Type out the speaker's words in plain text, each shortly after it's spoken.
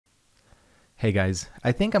Hey guys,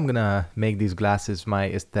 I think I'm gonna make these glasses my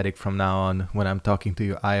aesthetic from now on when I'm talking to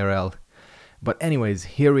you IRL. But anyways,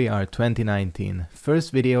 here we are, 2019.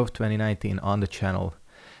 First video of 2019 on the channel.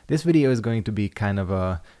 This video is going to be kind of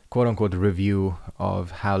a quote-unquote review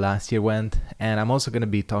of how last year went, and I'm also going to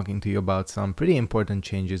be talking to you about some pretty important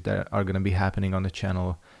changes that are going to be happening on the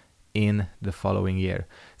channel in the following year.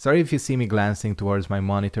 Sorry if you see me glancing towards my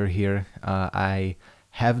monitor here. I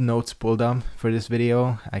have notes pulled up for this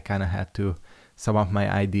video. I kind of had to sum up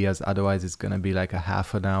my ideas, otherwise it's gonna be like a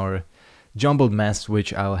half an hour jumbled mess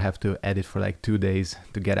which I'll have to edit for like 2 days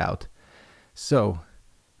to get out. So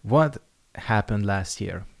what happened last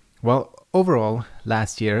year? Well, overall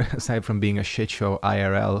last year, aside from being a shit show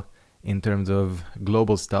IRL in terms of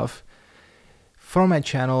global stuff, for my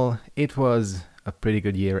channel it was a pretty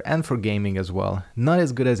good year, and for gaming as well. Not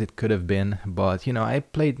as good as it could have been, but you know, I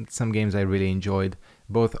played some games I really enjoyed,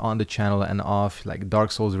 both on the channel and off, like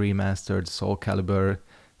Dark Souls Remastered, Soul Calibur,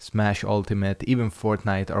 Smash Ultimate, even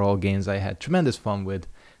Fortnite are all games I had tremendous fun with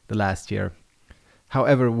the last year.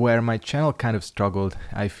 However, where my channel kind of struggled,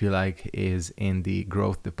 I feel like, is in the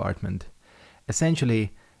growth department.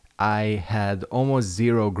 Essentially, I had almost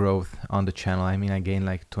zero growth on the channel. I mean, I gained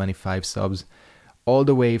like 25 subs all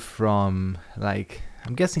the way from like,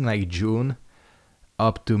 I'm guessing like June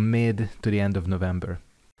up to mid to the end of November.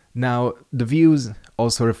 Now, the views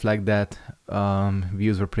also reflect that.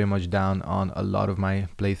 Views were pretty much down on a lot of my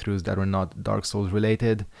playthroughs that were not Dark Souls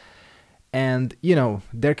related. And, you know,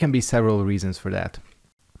 there can be several reasons for that.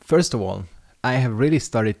 First of all, I have really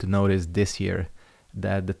started to notice this year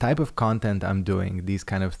that the type of content I'm doing, these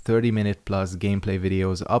kind of 30-minute plus gameplay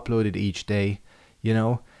videos uploaded each day, you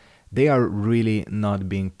know, they are really not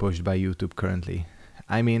being pushed by YouTube currently.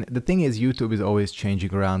 I mean, the thing is, YouTube is always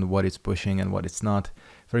changing around what it's pushing and what it's not.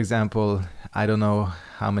 For example, I don't know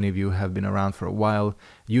how many of you have been around for a while.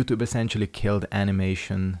 YouTube essentially killed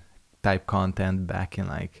animation type content back in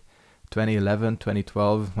like 2011,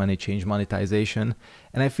 2012 when they changed monetization.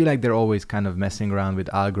 And I feel like they're always kind of messing around with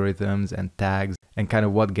algorithms and tags and kind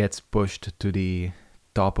of what gets pushed to the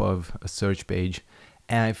top of a search page.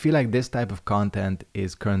 And I feel like this type of content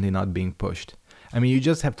is currently not being pushed. I mean, you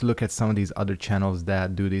just have to look at some of these other channels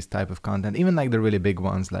that do this type of content, even like the really big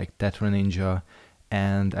ones like Tetra Ninja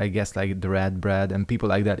and I guess like the Rad Brad and people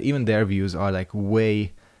like that. Even their views are like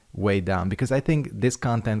way down because I think this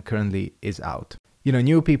content currently is out. You know,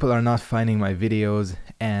 new people are not finding my videos,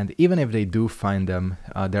 and even if they do find them,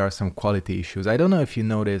 there are some quality issues. I don't know if you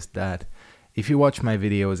noticed that if you watch my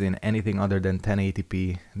videos in anything other than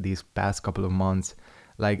 1080p these past couple of months,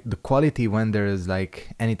 like the quality when there is like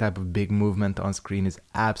any type of big movement on screen is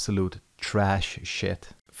absolute trash shit.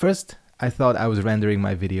 First, I thought I was rendering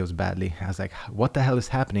my videos badly. I was like, what the hell is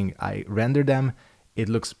happening? I render them, it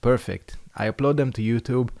looks perfect. I upload them to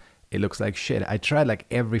YouTube, it looks like shit. I tried like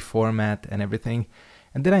every format and everything,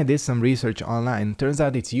 and then I did some research online. Turns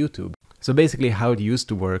out it's YouTube. So basically how it used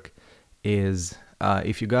to work is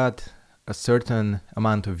if you got a certain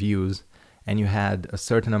amount of views and you had a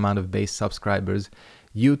certain amount of base subscribers,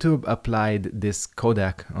 YouTube applied this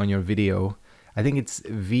codec on your video. I think it's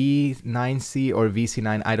V9C or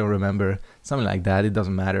VC9, I don't remember, something like that, it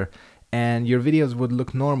doesn't matter. And your videos would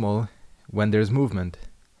look normal when there's movement.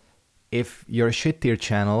 If you're a shit tier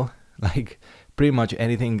channel, like pretty much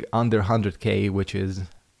anything under 100K, which is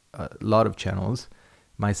a lot of channels,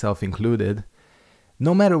 myself included,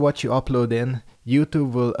 no matter what you upload in,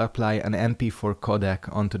 YouTube will apply an MP4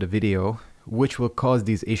 codec onto the video, which will cause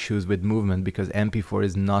these issues with movement because MP4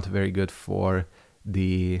 is not very good for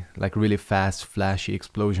the like really fast, flashy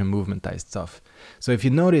explosion movement type stuff. So if you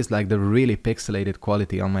notice like the really pixelated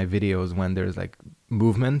quality on my videos when there's like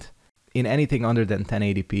movement in anything under than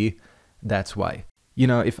 1080p, that's why. You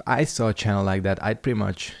know, if I saw a channel like that, I'd pretty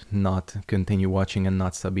much not continue watching and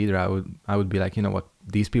not sub either. I would be like, you know what,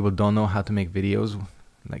 these people don't know how to make videos.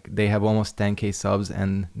 Like they have almost 10K subs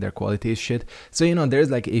and their quality is shit. So, you know,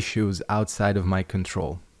 there's like issues outside of my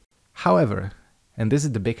control. However, and this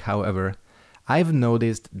is the big however, I've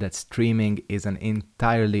noticed that streaming is an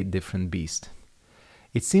entirely different beast.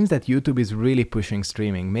 It seems that YouTube is really pushing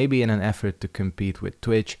streaming, maybe in an effort to compete with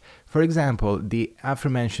Twitch. For example, the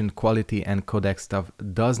aforementioned quality and codec stuff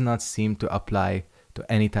does not seem to apply to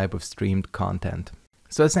any type of streamed content.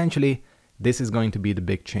 So essentially, this is going to be the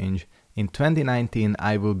big change. In 2019,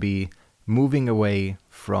 I will be moving away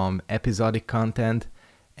from episodic content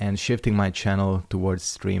and shifting my channel towards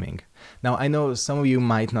streaming. Now, I know some of you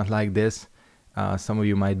might not like this. Some of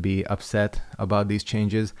you might be upset about these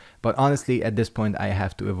changes, but honestly, at this point, I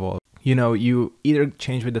have to evolve. You know, you either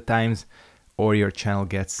change with the times or your channel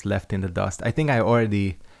gets left in the dust. I think I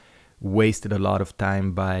already wasted a lot of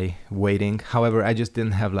time by waiting. However, I just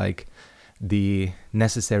didn't have like the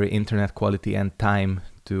necessary internet quality and time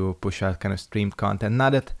to push out kind of streamed content. Now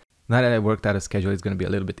that I worked out a schedule, it's going to be a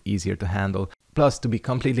little bit easier to handle. Plus, to be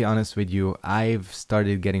completely honest with you, I've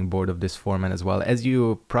started getting bored of this format as well. As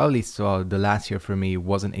you probably saw, the last year for me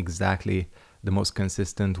wasn't exactly the most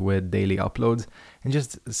consistent with daily uploads. And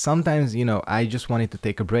just sometimes, you know, I just wanted to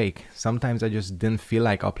take a break. Sometimes I just didn't feel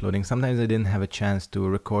like uploading. Sometimes I didn't have a chance to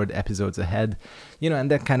record episodes ahead, you know, and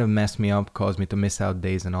that kind of messed me up, caused me to miss out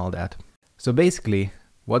days and all that. So basically,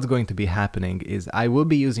 what's going to be happening is I will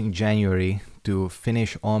be using January to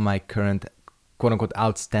finish all my current quote-unquote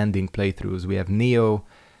outstanding playthroughs. We have Neo,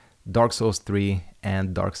 Dark Souls 3,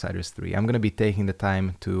 and Darksiders 3. I'm going to be taking the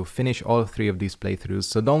time to finish all 3 of these playthroughs,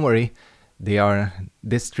 so don't worry,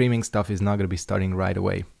 this streaming stuff is not going to be starting right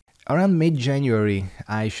away. Around mid-January,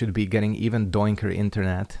 I should be getting even doinker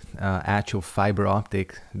internet, actual fiber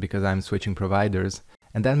optic, because I'm switching providers,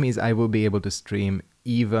 and that means I will be able to stream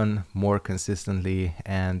even more consistently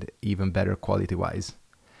and even better quality-wise.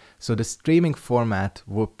 So the streaming format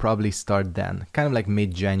will probably start then, kind of like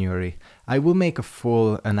mid-January. I will make a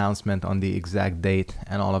full announcement on the exact date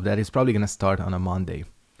and all of that. It's probably going to start on a Monday.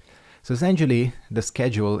 So essentially, the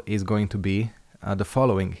schedule is going to be the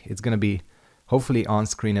following. It's going to be hopefully on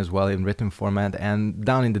screen as well in written format and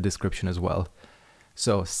down in the description as well.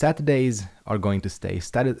 So Saturdays are going to stay.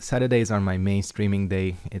 Saturdays are my main streaming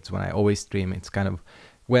day. It's when I always stream. It's kind of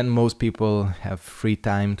when most people have free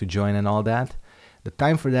time to join and all that. The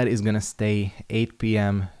time for that is going to stay 8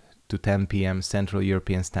 p.m. to 10 p.m. Central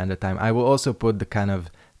European Standard Time. I will also put the kind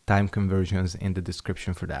of time conversions in the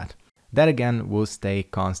description for that. That again will stay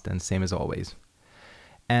constant, same as always.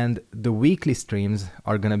 And the weekly streams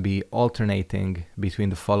are going to be alternating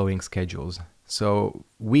between the following schedules. So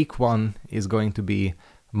week 1 is going to be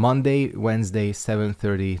Monday, Wednesday,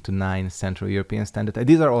 7:30 to 9 Central European Standard Time.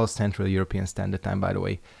 These are all Central European Standard Time, by the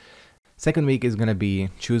way. Second week is going to be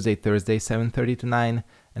Tuesday, Thursday, 7:30 to 9.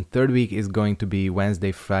 And third week is going to be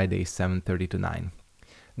Wednesday, Friday, 7:30 to 9.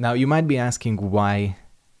 Now, you might be asking why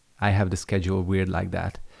I have the schedule weird like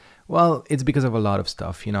that. Well, it's because of a lot of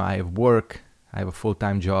stuff. You know, I have work, I have a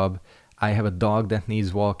full-time job, I have a dog that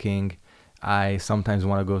needs walking, I sometimes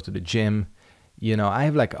want to go to the gym. You know, I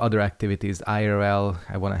have like other activities, IRL,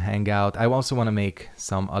 I want to hang out. I also want to make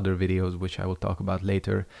some other videos, which I will talk about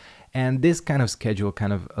later. And this kind of schedule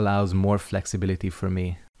kind of allows more flexibility for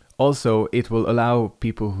me. Also, it will allow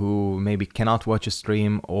people who maybe cannot watch a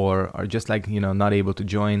stream or are just like, you know, not able to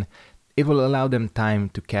join. It will allow them time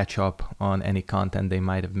to catch up on any content they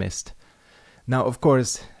might have missed. Now, of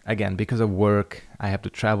course, again, because of work, I have to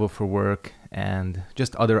travel for work and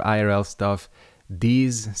just other IRL stuff.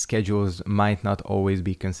 These schedules might not always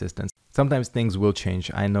be consistent. Sometimes things will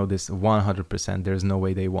change. I know this 100%. There's no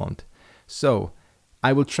way they won't. So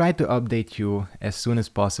I will try to update you as soon as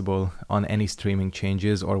possible on any streaming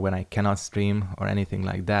changes or when I cannot stream or anything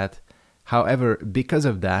like that. However, because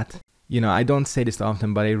of that, you know, I don't say this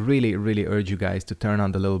often, but I really urge you guys to turn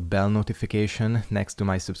on the little bell notification next to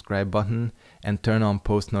my subscribe button and turn on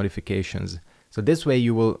post notifications. So this way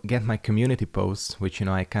you will get my community posts, which, you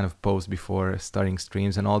know, I kind of post before starting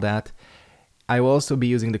streams and all that. I will also be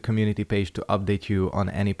using the community page to update you on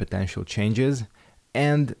any potential changes.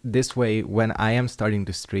 And this way, when I am starting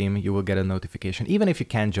to stream, you will get a notification, even if you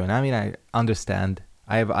can't join. I mean, I understand.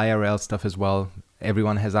 I have IRL stuff as well.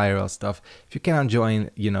 Everyone has IRL stuff. If you cannot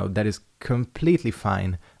join, you know, that is completely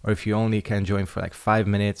fine. Or if you only can join for like 5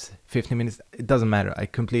 minutes, 15 minutes, it doesn't matter. I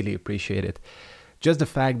completely appreciate it. Just the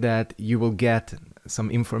fact that you will get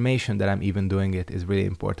some information that I'm even doing it is really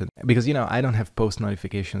important. Because, you know, I don't have post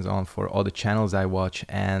notifications on for all the channels I watch,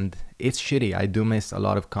 and it's shitty. I do miss a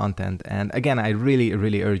lot of content. And again, I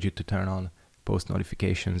really urge you to turn on post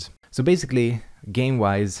notifications. So basically,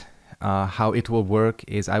 game-wise, how it will work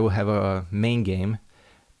is I will have a main game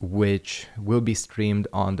which will be streamed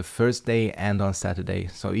on the first day and on Saturday.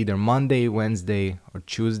 So either Monday, Wednesday, or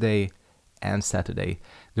Tuesday and Saturday.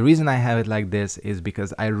 The reason I have it like this is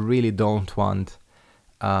because I really don't want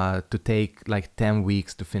to take like 10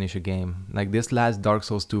 weeks to finish a game. Like this last Dark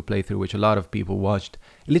Souls 2 playthrough, which a lot of people watched,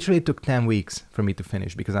 it literally took 10 weeks for me to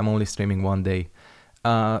finish because I'm only streaming one day.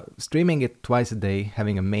 Streaming it twice a day,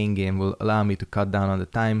 having a main game, will allow me to cut down on the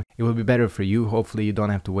time. It will be better for you. Hopefully you don't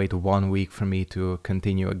have to wait 1 week for me to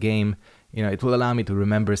continue a game. You know, it will allow me to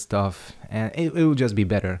remember stuff, and it will just be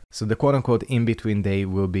better. So the quote-unquote in-between day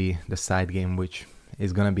will be the side game, which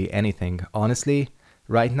is gonna be anything. Honestly,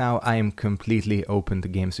 right now I am completely open to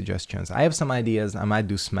game suggestions. I have some ideas. I might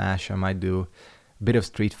do Smash, I might do a bit of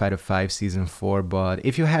Street Fighter V Season 4, but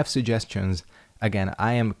if you have suggestions, again,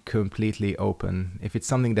 I am completely open. If it's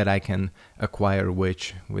something that I can acquire,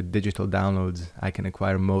 which with digital downloads, I can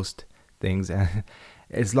acquire most things. And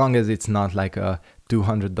as long as it's not like a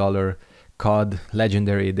 $200 COD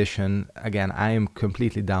Legendary Edition, again, I am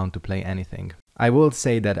completely down to play anything. I will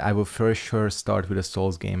say that I will for sure start with a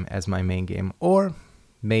Souls game as my main game, or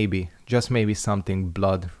maybe, just maybe something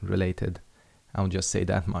blood related. I'll just say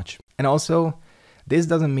that much. And also, this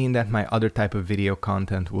doesn't mean that my other type of video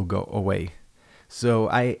content will go away. So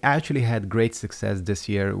I actually had great success this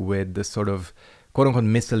year with the sort of quote-unquote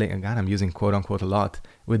miscellaneous, God, I'm using quote-unquote a lot,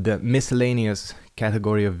 with the miscellaneous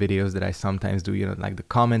category of videos that I sometimes do, you know, like the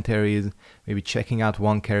commentaries, maybe checking out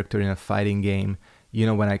one character in a fighting game, you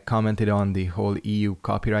know, when I commented on the whole EU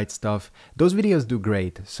copyright stuff. Those videos do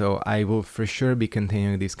great, so I will for sure be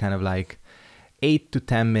continuing these kind of like 8 to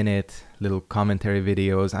 10 minute little commentary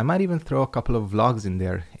videos. I might even throw a couple of vlogs in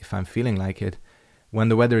there if I'm feeling like it. When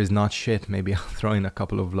the weather is not shit, maybe I'll throw in a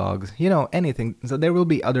couple of vlogs, you know, anything. So there will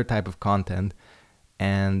be other type of content.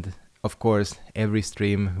 And of course, every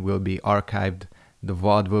stream will be archived. The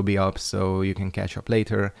VOD will be up so you can catch up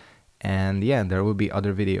later. And yeah, there will be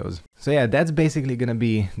other videos. So yeah, that's basically gonna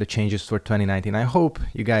be the changes for 2019. I hope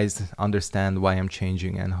you guys understand why I'm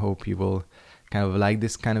changing and hope you will kind of like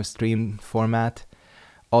this kind of stream format.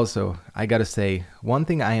 Also, I gotta say, one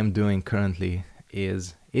thing I am doing currently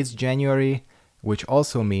is it's January, which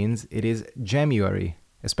also means it is January,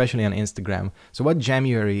 especially on Instagram. So what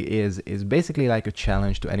January is basically like a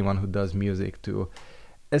challenge to anyone who does music to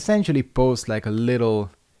essentially post like a little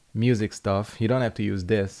music stuff. You don't have to use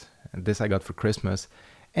this. This I got for Christmas.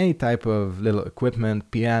 Any type of little equipment,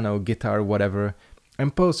 piano, guitar, whatever,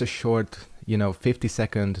 and post a short, you know,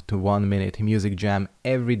 50-second to 1 minute music jam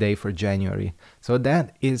every day for January. So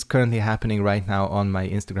that is currently happening right now on my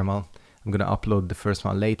Instagram. I'm gonna upload the first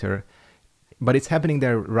one later, but it's happening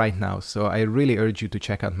there right now. So I really urge you to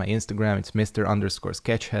check out my Instagram. It's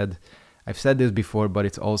Mr_Sketchead. I've said this before, but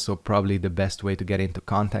it's also probably the best way to get into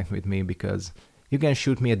contact with me because you can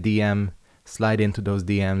shoot me a DM, slide into those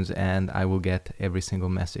DMs, and I will get every single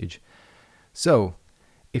message. So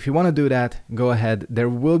if you want to do that, go ahead. There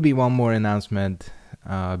will be one more announcement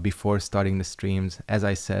before starting the streams, as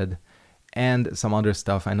I said, and some other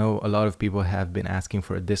stuff. I know a lot of people have been asking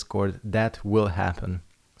for a Discord. That will happen.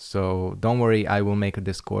 So don't worry, I will make a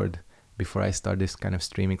Discord before I start this kind of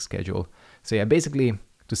streaming schedule. So yeah, basically,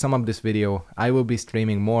 to sum up this video, I will be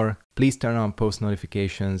streaming more. Please turn on post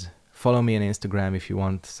notifications. Follow me on Instagram if you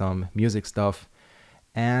want some music stuff.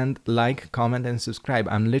 And like, comment, and subscribe.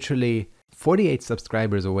 I'm literally 48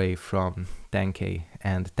 subscribers away from 10K.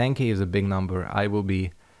 And 10K is a big number. I will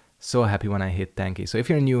be so happy when I hit 10K. So if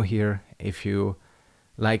you're new here, if you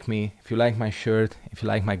like me, if you like my shirt, if you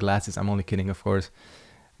like my glasses, I'm only kidding, of course.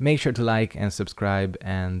 Make sure to like and subscribe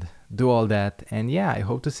and do all that. And yeah, I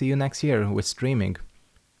hope to see you next year with streaming.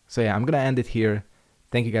 So yeah, I'm gonna end it here.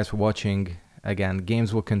 Thank you guys for watching. Again,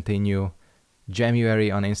 games will continue. January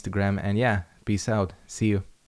on Instagram. And yeah, peace out. See you.